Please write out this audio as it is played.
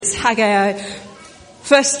is Haggai,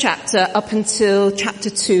 first chapter up until chapter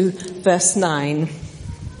 2, verse 9.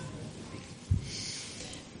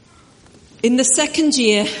 In the second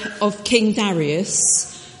year of King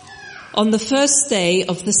Darius, on the first day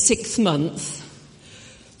of the 6th month,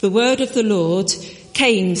 the word of the Lord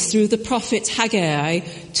came through the prophet Haggai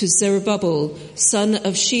to Zerubbabel, son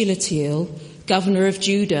of Shealtiel, governor of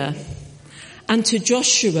Judah, and to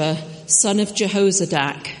Joshua, son of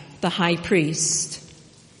Jehozadak, the high priest.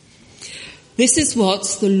 This is what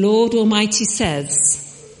the Lord Almighty says.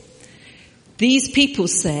 These people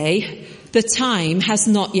say, the time has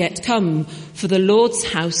not yet come for the Lord's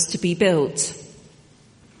house to be built.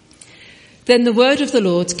 Then the word of the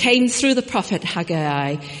Lord came through the prophet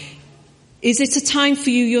Haggai. Is it a time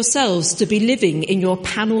for you yourselves to be living in your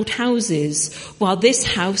panelled houses while this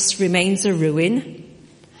house remains a ruin?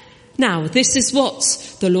 Now, this is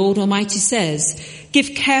what the Lord Almighty says.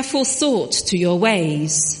 Give careful thought to your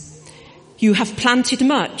ways. You have planted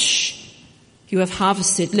much. You have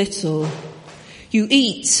harvested little. You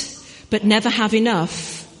eat, but never have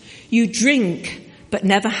enough. You drink, but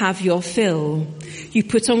never have your fill. You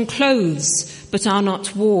put on clothes, but are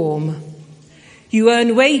not warm. You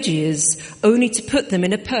earn wages only to put them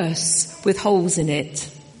in a purse with holes in it.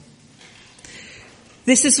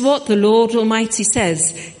 This is what the Lord Almighty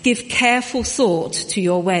says. Give careful thought to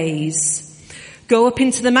your ways. Go up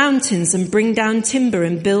into the mountains and bring down timber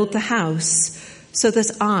and build the house, so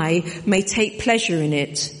that I may take pleasure in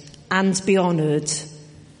it and be honoured.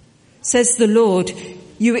 Says the Lord,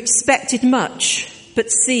 you expected much,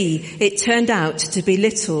 but see, it turned out to be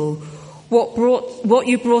little. What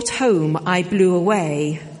you brought home, I blew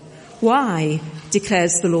away. Why?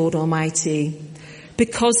 Declares the Lord Almighty.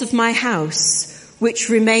 Because of my house, which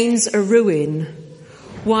remains a ruin,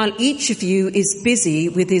 while each of you is busy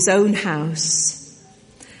with his own house.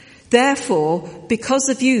 Therefore, because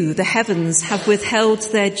of you, the heavens have withheld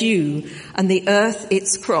their dew, and the earth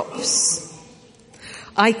its crops.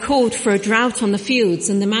 I called for a drought on the fields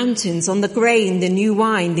and the mountains, on the grain, the new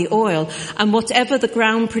wine, the oil, and whatever the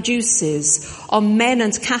ground produces, on men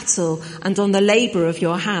and cattle, and on the labour of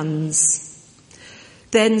your hands.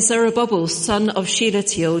 Then Zerubbabel, son of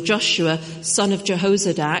Shealtiel, Joshua, son of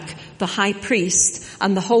Jehozadak, the high priest,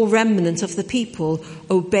 and the whole remnant of the people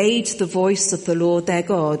obeyed the voice of the Lord their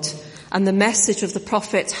God and the message of the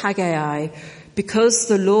prophet Haggai, because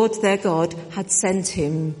the Lord their God had sent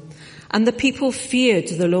him. And the people feared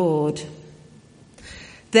the Lord.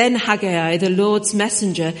 Then Haggai, the Lord's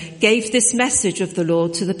messenger, gave this message of the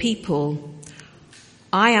Lord to the people.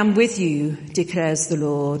 I am with you, declares the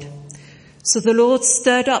Lord. So the Lord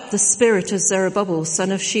stirred up the spirit of Zerubbabel,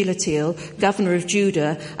 son of Shealtiel, governor of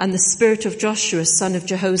Judah, and the spirit of Joshua, son of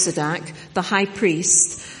Jehozadak, the high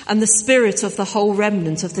priest, and the spirit of the whole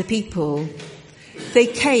remnant of the people. They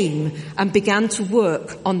came and began to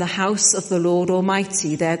work on the house of the Lord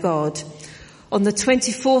Almighty, their God, on the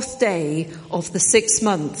 24th day of the 6th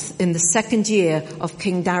month in the 2nd year of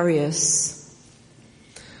King Darius.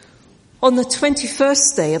 On the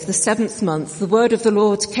 21st day of the 7th month, the word of the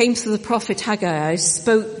Lord came through the prophet Haggai.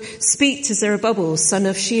 Speak to Zerubbabel, son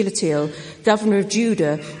of Shealtiel, governor of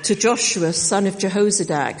Judah, to Joshua, son of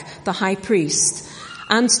Jehozadak, the high priest,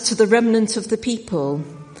 and to the remnant of the people.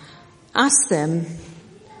 Ask them,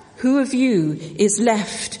 who of you is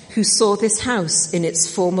left who saw this house in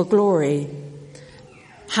its former glory?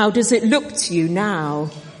 How does it look to you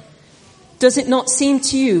now? Does it not seem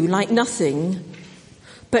to you like nothing?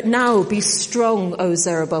 But now be strong, O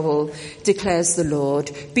Zerubbabel, declares the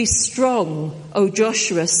Lord. Be strong, O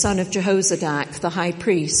Joshua, son of Jehozadak, the high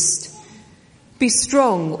priest. Be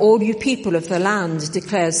strong, all you people of the land,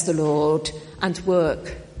 declares the Lord, and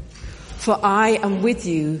work. For I am with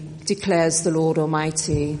you, declares the Lord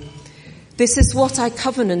Almighty. This is what I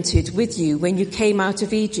covenanted with you when you came out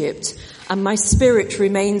of Egypt, and my spirit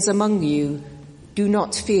remains among you. Do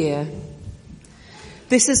not fear.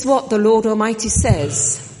 This is what the Lord Almighty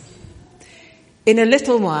says. In a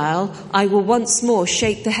little while I will once more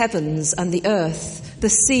shake the heavens and the earth, the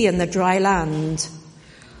sea and the dry land.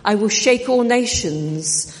 I will shake all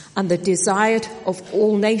nations, and the desired of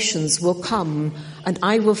all nations will come, and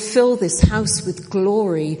I will fill this house with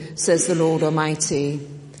glory, says the Lord Almighty.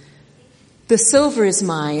 The silver is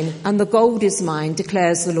mine, and the gold is mine,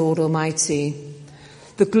 declares the Lord Almighty.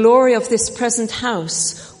 The glory of this present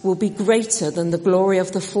house will be greater than the glory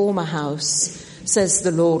of the former house, says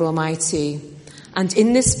the Lord Almighty. And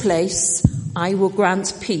in this place I will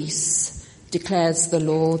grant peace, declares the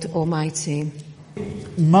Lord Almighty.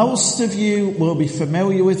 Most of you will be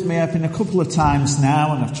familiar with me. I've been a couple of times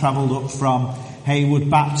now, and I've travelled up from Haywood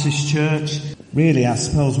Baptist Church. Really, I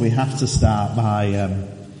suppose we have to start by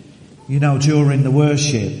You know, during the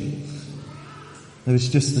worship, there was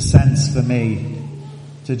just a sense for me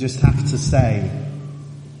to just have to say,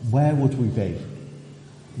 where would we be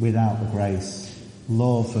without the grace,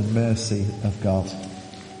 love and mercy of God?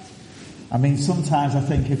 I mean, sometimes I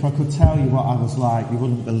think if I could tell you what I was like, you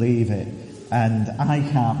wouldn't believe it. And I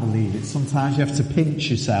can't believe it. Sometimes you have to pinch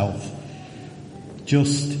yourself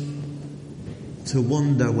just to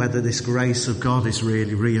wonder whether this grace of God is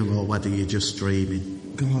really real or whether you're just dreaming.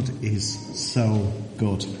 God is so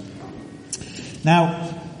good.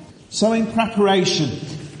 Now, so in preparation,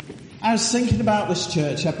 I was thinking about this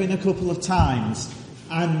church. I've been a couple of times,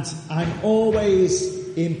 and I'm always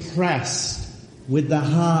impressed with the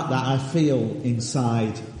heart that I feel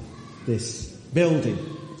inside this building.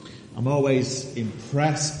 I'm always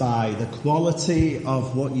impressed by the quality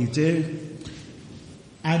of what you do.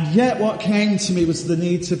 And yet what came to me was the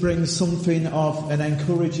need to bring something of an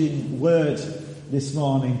encouraging word this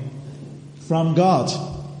morning from God.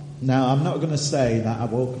 Now, I'm not going to say that I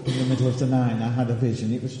woke up in the middle of the night and I had a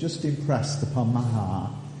vision. It was just impressed upon my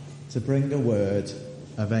heart to bring a word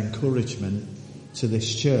of encouragement to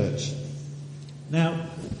this church. Now,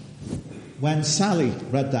 when Sally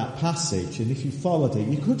read that passage, and if you followed it,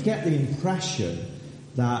 you could get the impression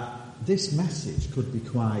that this message could be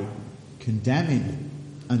quite condemning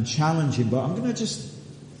and challenging, but I'm going to just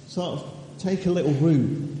sort of take a little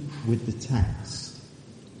route with the text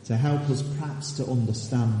to help us perhaps to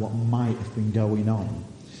understand what might have been going on.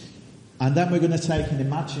 And then we're going to take an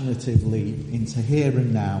imaginative leap into here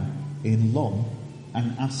and now in Lum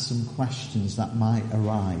and ask some questions that might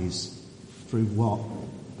arise through what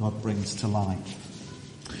God brings to light.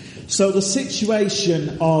 So the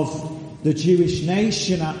situation of the Jewish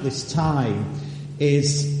nation at this time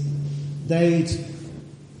is they'd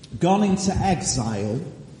gone into exile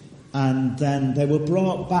and then they were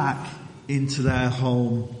brought back into their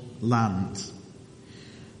homeland.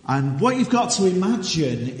 And what you've got to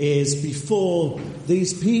imagine is before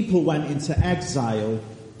these people went into exile,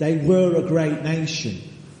 they were a great nation.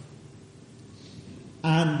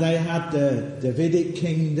 And they had the Davidic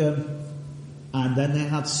kingdom, and then they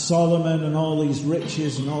had Solomon and all these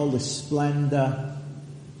riches and all this splendor.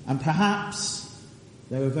 And perhaps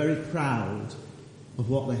they were very proud of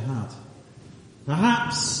what they had.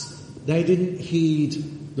 Perhaps they didn't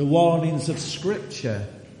heed the warnings of Scripture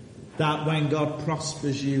that when God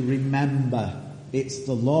prospers you, remember it's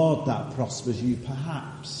the Lord that prospers you.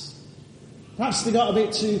 Perhaps they got a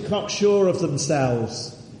bit too cocksure of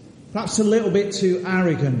themselves. Perhaps a little bit too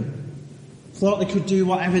arrogant. Thought they could do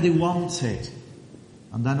whatever they wanted.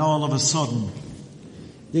 And then all of a sudden,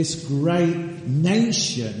 this great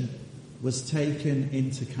nation was taken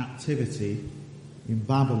into captivity in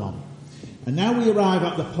Babylon. And now we arrive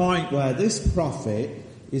at the point where this prophet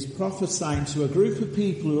is prophesying to a group of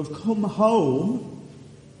people who have come home,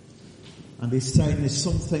 and he's saying there's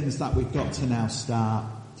some things that we've got to now start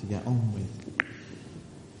to get on with.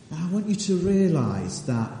 Now I want you to realise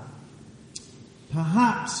that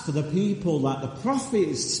perhaps for the people that the prophet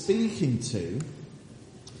is speaking to,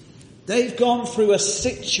 they've gone through a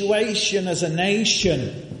situation as a nation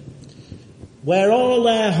where all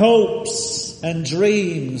their hopes and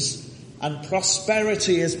dreams and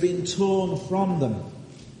prosperity has been torn from them.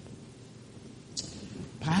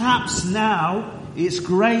 Perhaps now it's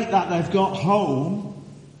great that they've got home,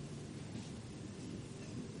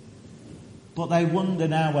 but they wonder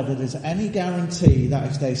now whether there's any guarantee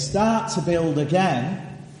that if they start to build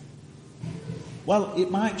again, well,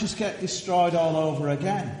 it might just get destroyed all over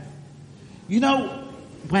again. You know,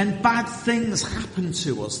 when bad things happen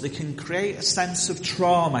to us, they can create a sense of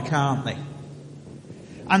trauma, can't they?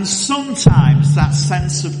 And sometimes that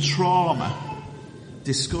sense of trauma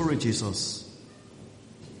discourages us.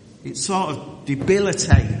 It sort of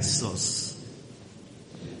debilitates us.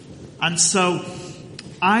 And so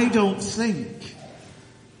I don't think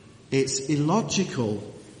it's illogical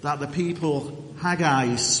that the people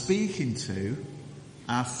Haggai is speaking to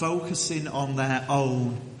are focusing on their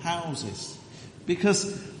own houses.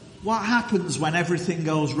 Because what happens when everything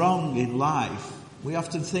goes wrong in life? We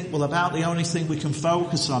often think, well, about the only thing we can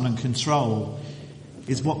focus on and control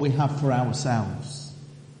is what we have for ourselves.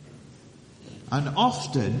 And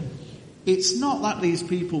often, it's not that these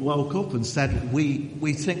people woke up and said,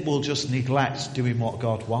 we think we'll just neglect doing what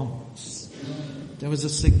God wants. There was a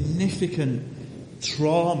significant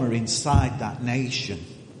trauma inside that nation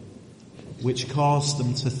which caused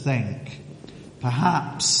them to think,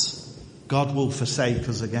 perhaps God will forsake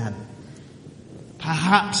us again.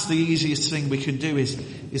 Perhaps the easiest thing we can do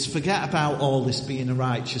is forget about all this being a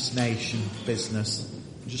righteous nation business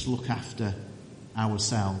and just look after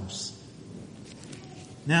ourselves.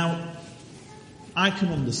 Now, I can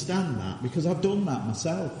understand that because I've done that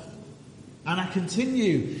myself. And I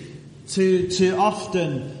continue to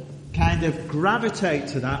often kind of gravitate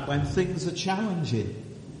to that when things are challenging.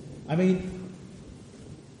 I mean,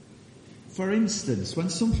 for instance, when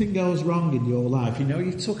something goes wrong in your life,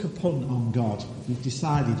 you took a punt on God, you've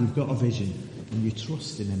decided you've got a vision and you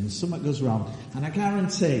trust in him and something goes wrong, and I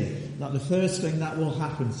guarantee that the first thing that will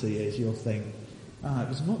happen to you is you'll think, it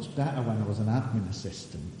was much better when I was an admin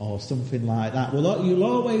assistant or something like that. Well, you'll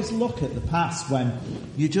always look at the past when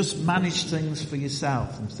you just managed things for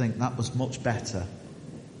yourself and think that was much better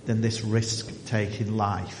than this risk-taking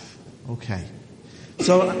life. Okay.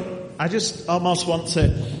 So I just almost want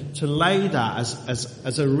to lay that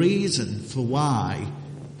as a reason for why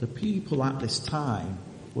the people at this time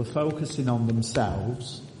were focusing on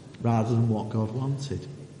themselves rather than what God wanted.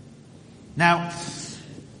 Now,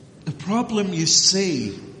 the problem you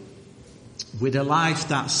see with a life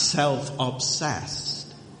that's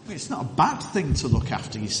self-obsessed, it's not a bad thing to look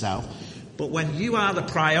after yourself, but when you are the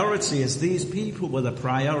priority, as these people were the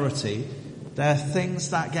priority, there are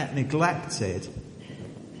things that get neglected,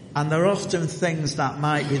 and they're often things that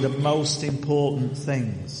might be the most important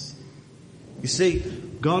things. You see,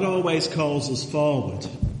 God always calls us forward,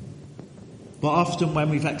 but often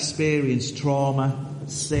when we've experienced trauma,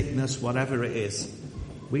 sickness, whatever it is,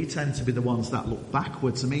 we tend to be the ones that look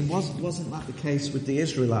backwards. I mean, wasn't that the case with the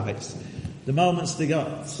Israelites? The moments they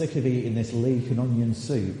got sick of eating this leek and onion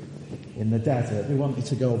soup in the desert, they wanted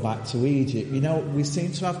to go back to Egypt. We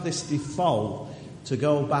seem to have this default to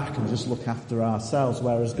go back and just look after ourselves,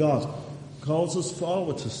 whereas God calls us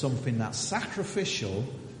forward to something that's sacrificial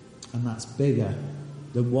and that's bigger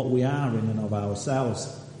than what we are in and of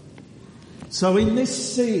ourselves. So in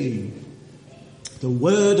this scene, the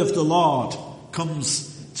word of the Lord comes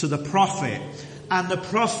to the prophet, and the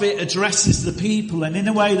prophet addresses the people, and in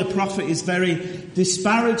a way the prophet is very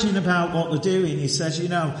disparaging about what they're doing. He says,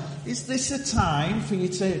 is this a time for you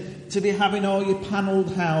to be having all your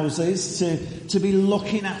panelled houses, to be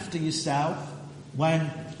looking after yourself, when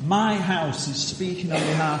my house is speaking on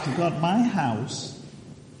behalf of God? My house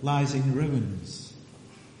lies in ruins.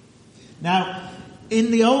 Now,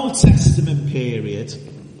 in the Old Testament period,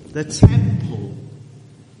 the temple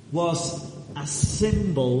was a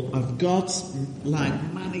symbol of God's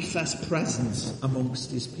manifest presence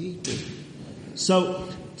amongst his people. So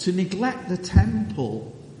to neglect the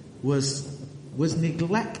temple was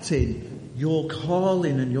neglecting your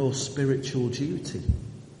calling and your spiritual duty.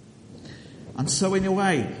 And so in a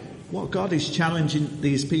way, what God is challenging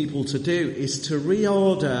these people to do is to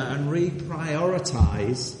reorder and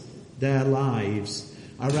reprioritize their lives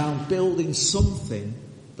around building something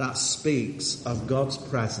that speaks of God's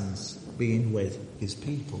presence being with his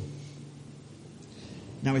people.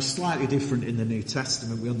 Now, it's slightly different in the New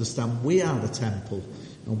Testament. We understand we are the temple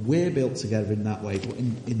and we're built together in that way. But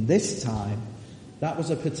in this time, that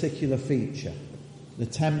was a particular feature. The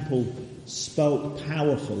temple spoke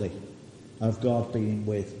powerfully of God being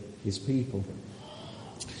with his people.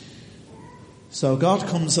 So God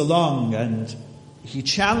comes along and he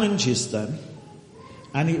challenges them,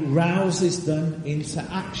 and it rouses them into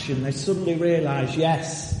action. They suddenly realise,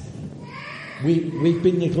 yes, we've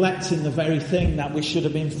been neglecting the very thing that we should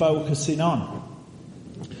have been focusing on.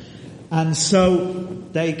 And so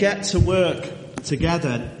they get to work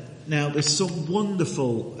together. Now, there's some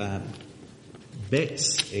wonderful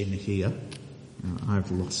bits in here. Now,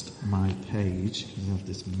 I've lost my page because I have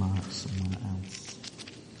this mark somewhere else.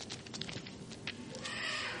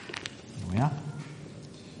 There we are.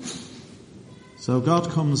 So God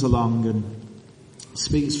comes along and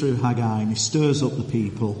speaks through Haggai, and he stirs up the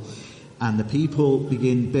people, and the people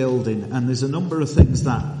begin building. And there's a number of things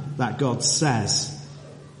that God says.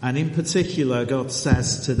 And in particular, God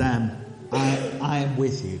says to them, I am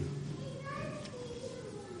with you.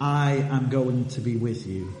 I am going to be with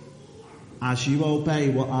you. As you obey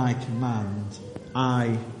what I command,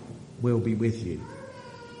 I will be with you.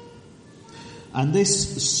 And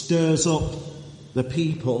this stirs up the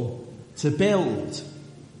people to build.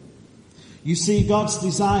 You see, God's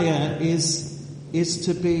desire is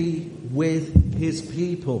to be with his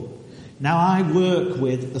people. Now, I work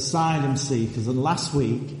with asylum seekers, and last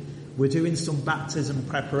week we're doing some baptism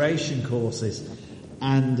preparation courses,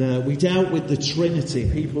 and we dealt with the Trinity.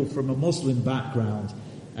 People from a Muslim background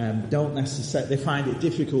don't necessarily, they find it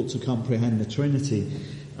difficult to comprehend the Trinity.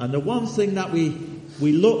 And the one thing that we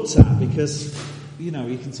looked at, because you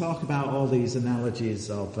can talk about all these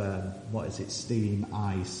analogies of steam,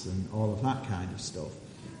 ice, and all of that kind of stuff.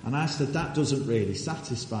 And I said that doesn't really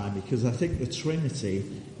satisfy me, because I think the Trinity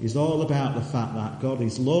is all about the fact that God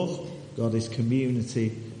is love, God is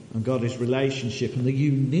community, and God is relationship. And the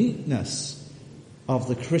uniqueness of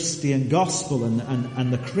the Christian gospel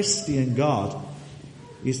and the Christian God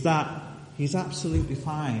is that he's absolutely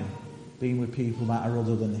fine being with people that are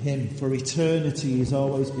other than him. For eternity, he's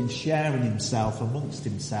always been sharing himself amongst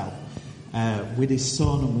himself with his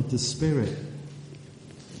Son and with the Spirit.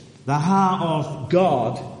 The heart of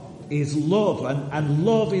God is love, and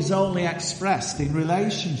love is only expressed in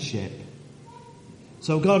relationship.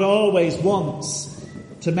 So God always wants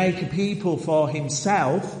to make a people for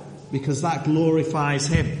himself, because that glorifies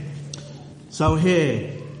him. So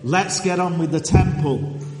here, let's get on with the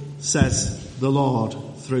temple, says the Lord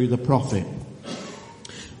through the prophet.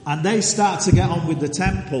 And they start to get on with the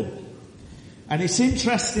temple. And it's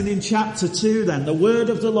interesting, in chapter 2 then, the word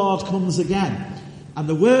of the Lord comes again. And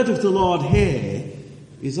the word of the Lord here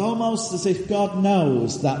is almost as if God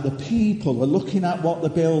knows that the people are looking at what they're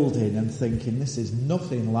building and thinking, this is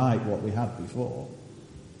nothing like what we had before.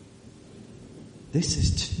 This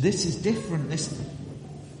is different.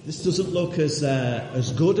 This doesn't look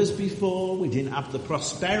as good as before. We didn't have the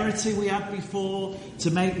prosperity we had before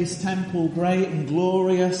to make this temple great and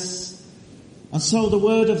glorious. And so the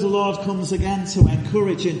word of the Lord comes again to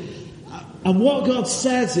encourage. And what God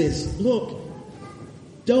says is, look,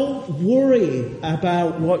 don't worry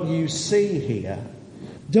about what you see here.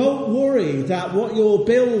 Don't worry that what you're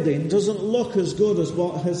building doesn't look as good as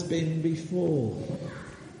what has been before.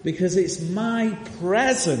 Because it's my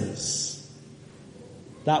presence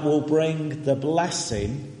that will bring the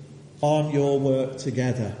blessing on your work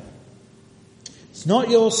together. It's not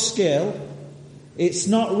your skill. It's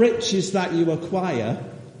not riches that you acquire.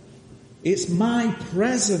 It's my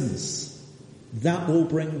presence that will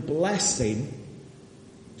bring blessing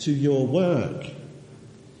to your work.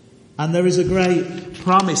 And there is a great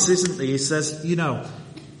promise, isn't there? He says,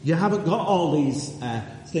 you haven't got all these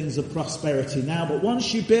things of prosperity now, but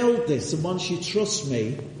once you build this and once you trust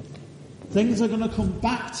me, things are going to come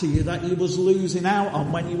back to you that you was losing out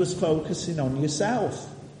on when you was focusing on yourself.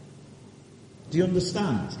 Do you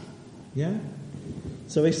understand? Yeah?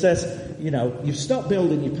 So he says, you've stopped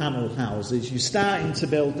building your panelled houses, you're starting to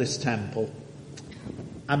build this temple,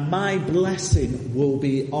 and my blessing will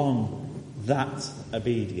be on that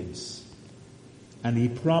obedience. And he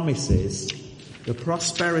promises the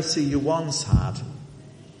prosperity you once had,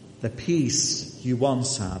 the peace you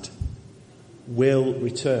once had, will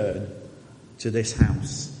return to this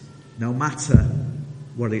house, no matter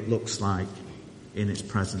what it looks like in its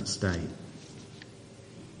present state.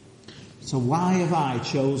 So why have I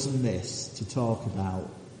chosen this to talk about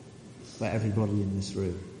for everybody in this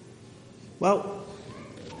room? Well,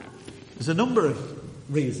 there's a number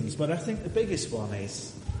of reasons, but I think the biggest one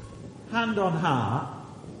is, hand on heart,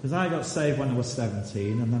 because I got saved when I was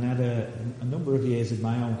 17, and then I had a number of years of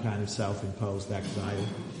my own kind of self-imposed exile.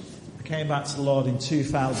 I came back to the Lord in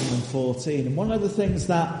 2014, and one of the things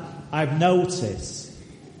that I've noticed,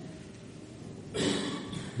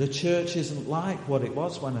 the church isn't like what it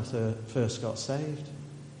was when I first got saved.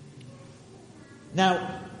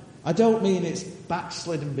 Now, I don't mean it's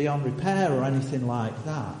backslidden beyond repair or anything like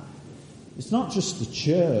that. It's not just the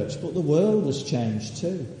church, but the world has changed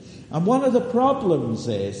too. And one of the problems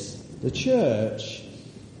is the church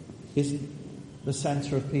isn't the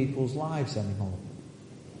centre of people's lives anymore.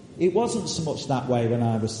 It wasn't so much that way when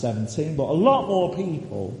I was 17, but a lot more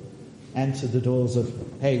people entered the doors of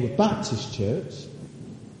Hayward Baptist Church.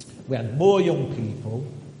 We had more young people.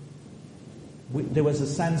 There was a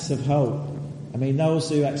sense of hope. I mean, those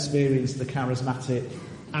who experienced the charismatic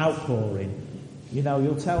outpouring,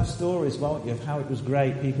 you'll tell stories, won't you, of how it was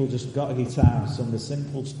great. People just got a guitar and sung a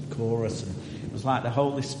simple chorus, and it was like the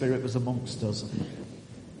Holy Spirit was amongst us.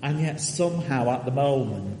 And yet somehow at the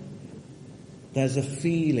moment, there's a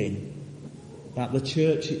feeling that the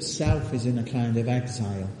church itself is in a kind of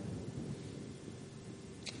exile.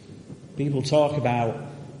 People talk about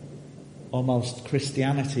almost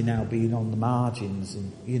Christianity now being on the margins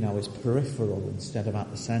and, it's peripheral instead of at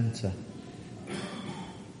the centre.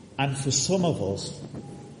 And for some of us,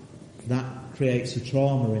 that creates a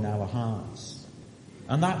trauma in our hearts.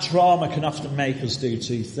 And that trauma can often make us do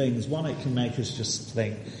two things. One, it can make us just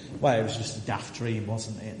think, well, it was just a daft dream,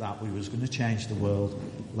 wasn't it, that we was going to change the world.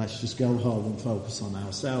 Let's just go home and focus on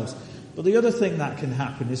ourselves. But the other thing that can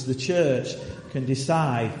happen is the church can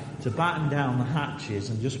decide to batten down the hatches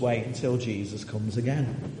and just wait until Jesus comes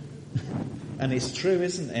again. And it's true,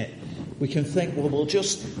 isn't it? We can think, well,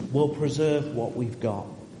 we'll preserve what we've got.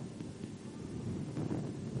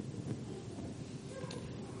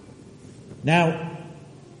 Now,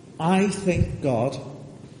 I think God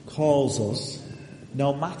calls us,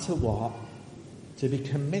 no matter what, to be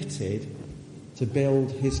committed to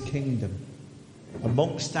build his kingdom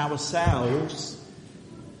amongst ourselves,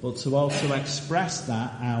 but to also express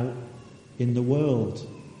that out in the world.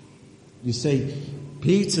 You see,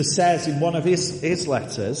 Peter says in one of his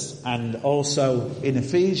letters, and also in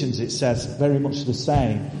Ephesians it says very much the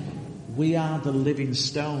same, we are the living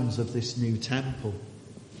stones of this new temple,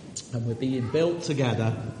 and we're being built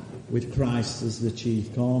together with Christ as the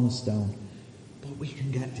chief cornerstone. But we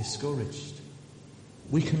can get discouraged.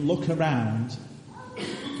 We can look around,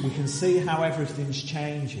 we can see how everything's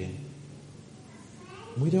changing.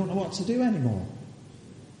 We don't know what to do anymore.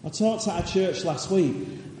 I talked at a church last week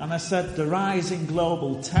and I said the rise in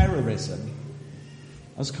global terrorism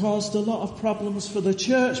has caused a lot of problems for the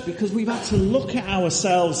church, because we've had to look at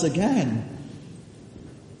ourselves again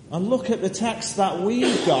and look at the text that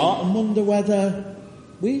we've got and wonder whether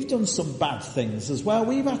we've done some bad things as well.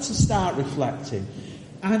 We've had to start reflecting.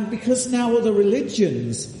 And because now other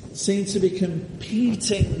religions seem to be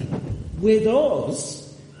competing with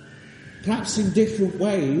us, perhaps in different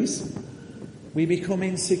ways, we become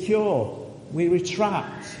insecure. We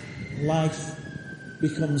retract. Life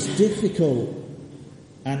becomes difficult.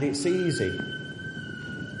 And it's easy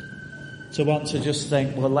to want to just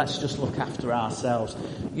think, well, let's just look after ourselves.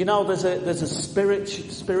 You know, there's a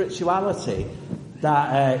spirituality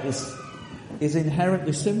that is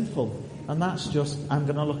inherently sinful. And that's just, I'm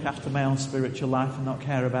going to look after my own spiritual life and not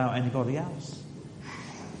care about anybody else.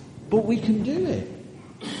 But we can do it.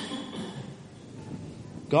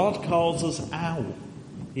 God calls us out.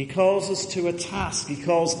 He calls us to a task. He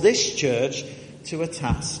calls this church to a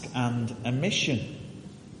task and a mission.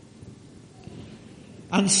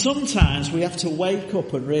 And sometimes we have to wake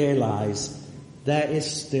up and realise there is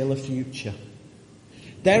still a future.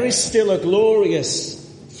 There is still a glorious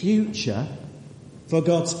future for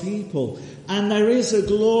God's people. And there is a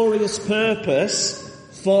glorious purpose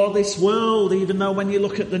for this world, even though when you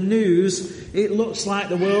look at the news, it looks like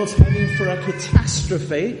the world's heading for a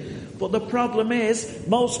catastrophe. But the problem is,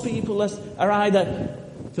 most people are either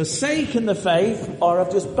forsaken the faith or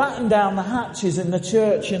have just battened down the hatches in the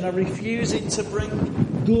church and are refusing to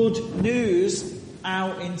bring good news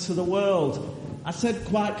out into the world. I said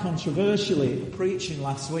quite controversially, preaching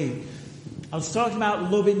last week, I was talking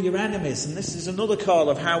about loving your enemies, and this is another call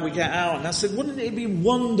of how we get out. And I said, wouldn't it be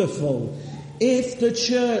wonderful if the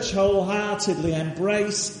church wholeheartedly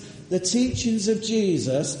embraced the teachings of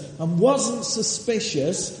Jesus and wasn't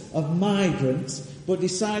suspicious of migrants, but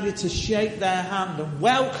decided to shake their hand and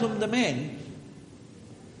welcome them in,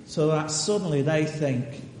 so that suddenly they think,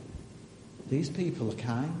 these people are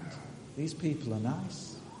kind, these people are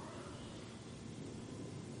nice.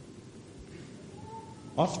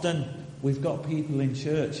 Often we've got people in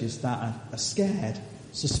churches that are scared,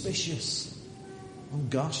 suspicious. Oh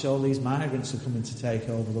gosh, all these migrants are coming to take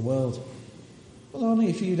over the world. Well, only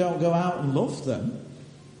if you don't go out and love them.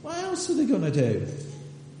 What else are they going to do?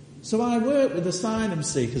 So I work with asylum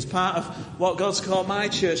seekers. Part of what God's called my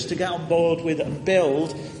church to get on board with and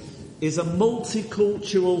build is a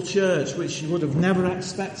multicultural church, which you would have never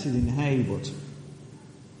expected in Haywood.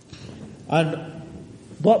 And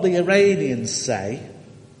what the Iranians say,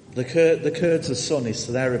 the Kurds are Sunnis,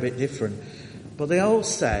 so they're a bit different, but they all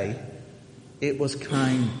say it was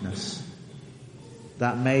kindness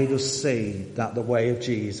that made us see that the way of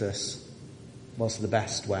Jesus was the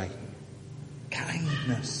best way.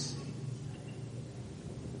 Kindness.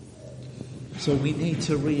 So we need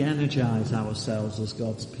to re-energise ourselves as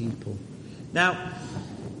God's people. Now,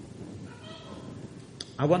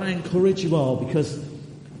 I want to encourage you all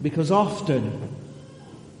because often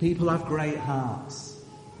people have great hearts,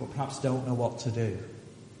 but perhaps don't know what to do.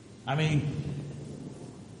 I mean,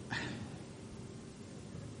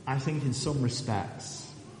 I think in some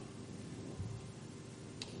respects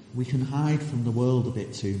we can hide from the world a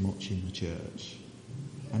bit too much in the church,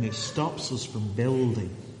 and it stops us from building,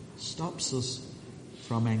 stops us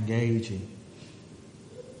from engaging.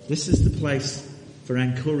 This is the place for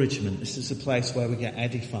encouragement. This is the place where we get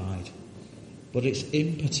edified. But it's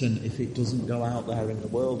impotent if it doesn't go out there in the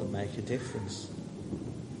world and make a difference.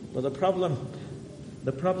 But the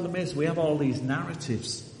problem is we have all these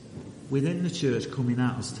narratives within the church coming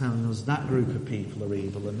at us, telling us that group of people are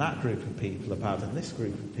evil and that group of people are bad and this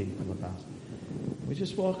group of people are bad. We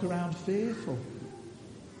just walk around fearful.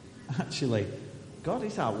 Actually, God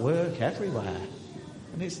is at work everywhere.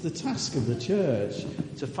 And it's the task of the church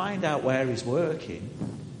to find out where he's working,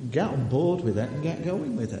 get on board with it and get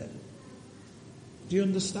going with it. Do you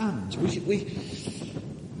understand?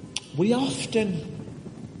 We often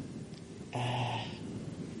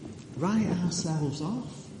write ourselves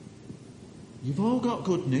off. You've all got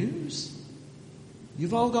good news.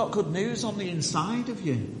 You've all got good news on the inside of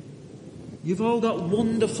you. You've all got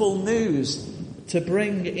wonderful news to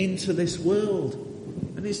bring into this world.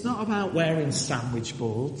 And it's not about wearing sandwich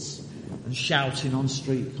boards and shouting on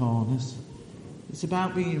street corners. It's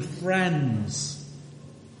about being friends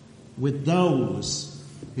with those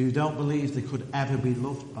who don't believe they could ever be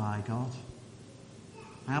loved by God.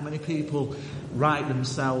 How many people write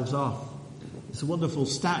themselves off? It's a wonderful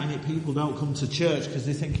stat, in it? People don't come to church because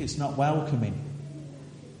they think it's not welcoming.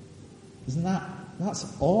 That's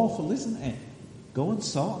awful, isn't it? Go and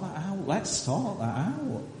sort that out. Let's sort that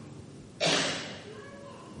out.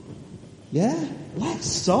 Yeah, let's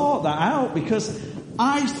sort that out, because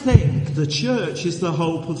I think the church is the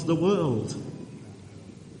hope of the world.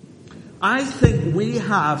 I think we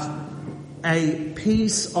have a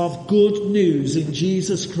piece of good news in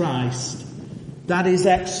Jesus Christ that is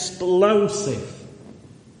explosive,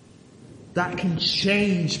 that can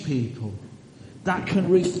change people, that can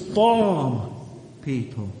reform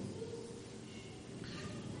people.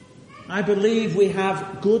 I believe we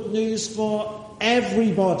have good news for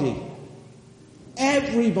everybody.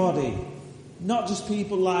 Everybody. Not just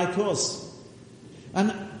people like us.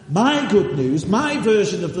 And my good news, my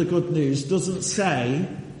version of the good news doesn't say,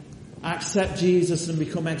 accept Jesus and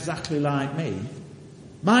become exactly like me.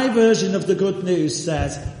 My version of the good news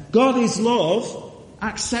says, God is love,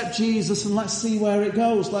 accept Jesus and let's see where it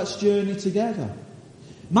goes. Let's journey together.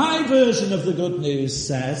 My version of the good news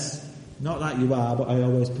says, not that you are, but I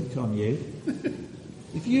always pick on you.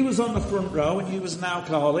 If you was on the front row and you was an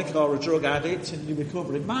alcoholic or a drug addict and you're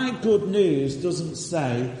recovering, my good news doesn't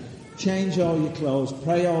say, change all your clothes,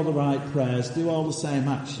 pray all the right prayers, do all the same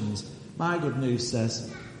actions. My good news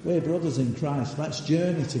says, we're brothers in Christ, let's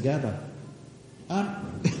journey together. That's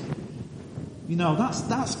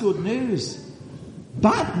good news.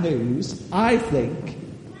 Bad news, I think,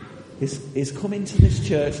 is come into this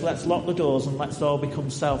church, let's lock the doors and let's all become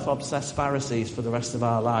self-obsessed Pharisees for the rest of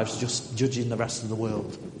our lives, just judging the rest of the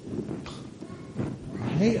world. I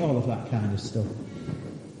hate all of that kind of stuff.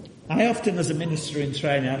 I often, as a minister in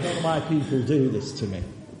training, I don't know why people do this to me.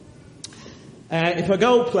 If I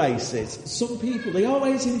go places, some people, they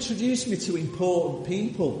always introduce me to important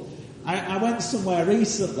people. I went somewhere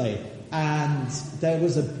recently and there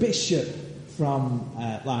was a bishop from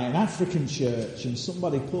an African church, and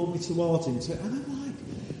somebody pulled me towards him, and I'm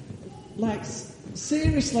like,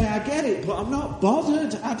 seriously, I get it, but I'm not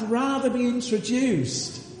bothered. I'd rather be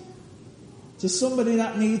introduced to somebody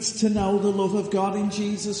that needs to know the love of God in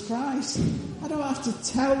Jesus Christ. I don't have to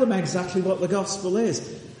tell them exactly what the gospel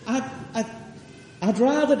is. I'd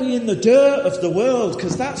rather be in the dirt of the world,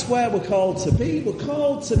 because that's where we're called to be. We're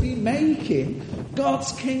called to be making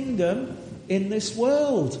God's kingdom in this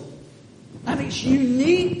world. And it's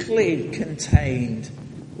uniquely contained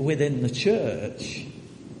within the church.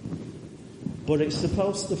 But it's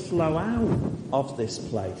supposed to flow out of this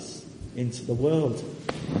place into the world.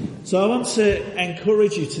 So I want to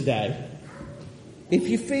encourage you today, if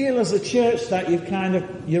you feel as a church that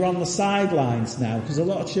you're on the sidelines now, because a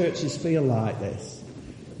lot of churches feel like this,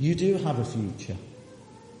 you do have a future.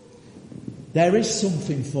 There is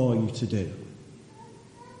something for you to do.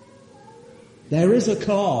 There is a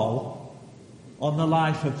call on the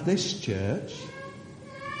life of this church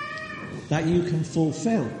that you can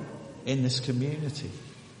fulfill in this community.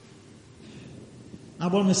 I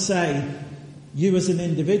want to say, you as an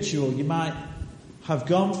individual, you might have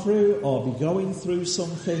gone through or be going through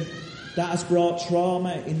something that has brought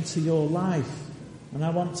trauma into your life. And I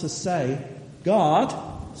want to say, God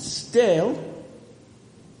still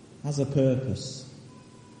has a purpose.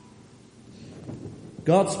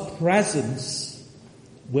 God's presence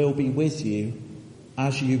will be with you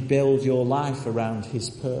as you build your life around his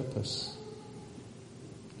purpose.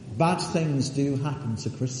 Bad things do happen to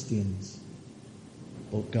Christians,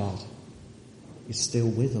 but God is still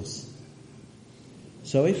with us.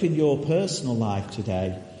 So if in your personal life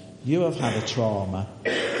today you have had a trauma,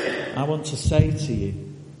 I want to say to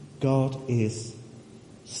you, God is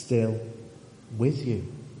still with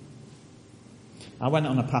you. I went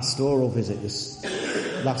on a pastoral visit this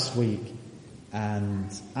last week, and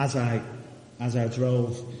as I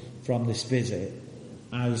drove from this visit,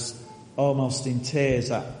 I was almost in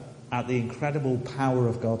tears at the incredible power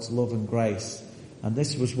of God's love and grace. And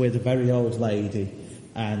this was with a very old lady.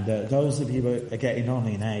 And those of you who are getting on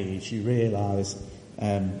in age, you realise,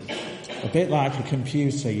 a bit like a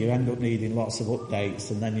computer, you end up needing lots of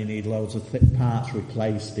updates, and then you need loads of parts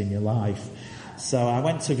replaced in your life. So I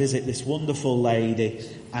went to visit this wonderful lady,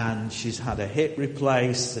 and she's had a hip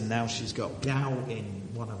replaced, and now she's got gout in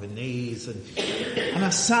one of her knees. And I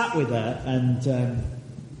sat with her, and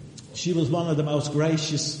She was one of the most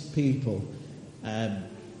gracious people.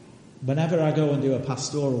 Whenever I go and do a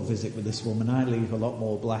pastoral visit with this woman, I leave a lot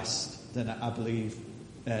more blessed than I believe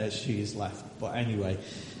she is left. But anyway,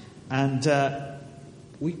 and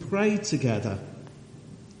we prayed together,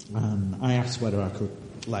 and I asked whether I could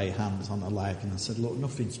lay hands on her leg, and I said, look,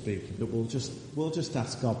 nothing's speaking, but we'll just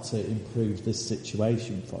ask God to improve this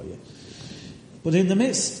situation for you. But in the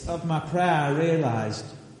midst of my prayer, I realised,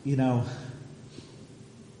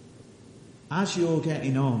 as you're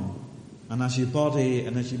getting on, and as your body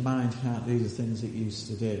and as your mind can't do the things it used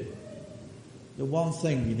to do, the one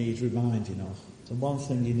thing you need reminding of, the one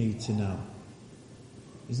thing you need to know,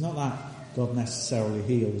 is not that God necessarily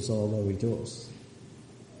heals, although he does.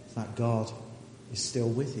 It's that God is still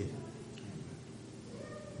with you.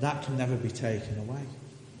 That can never be taken away.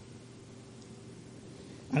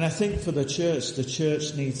 And I think for the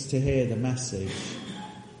church needs to hear the message,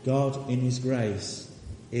 God in his grace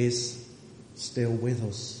is still with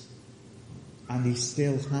us. And he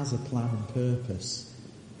still has a plan and purpose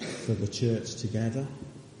for the church together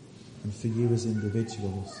and for you as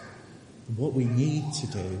individuals. And what we need to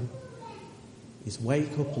do is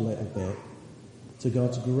wake up a little bit to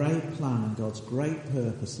God's great plan and God's great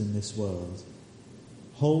purpose in this world.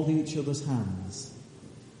 Hold each other's hands.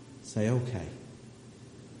 Say, okay,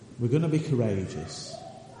 we're going to be courageous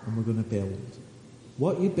and we're going to build.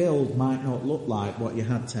 What you build might not look like what you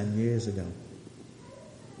had 10 years ago.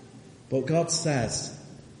 But God says,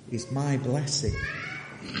 it's my blessing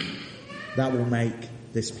that will make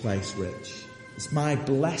this place rich. It's my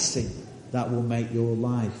blessing that will make your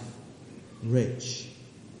life rich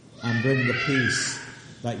and bring the peace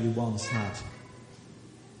that you once had.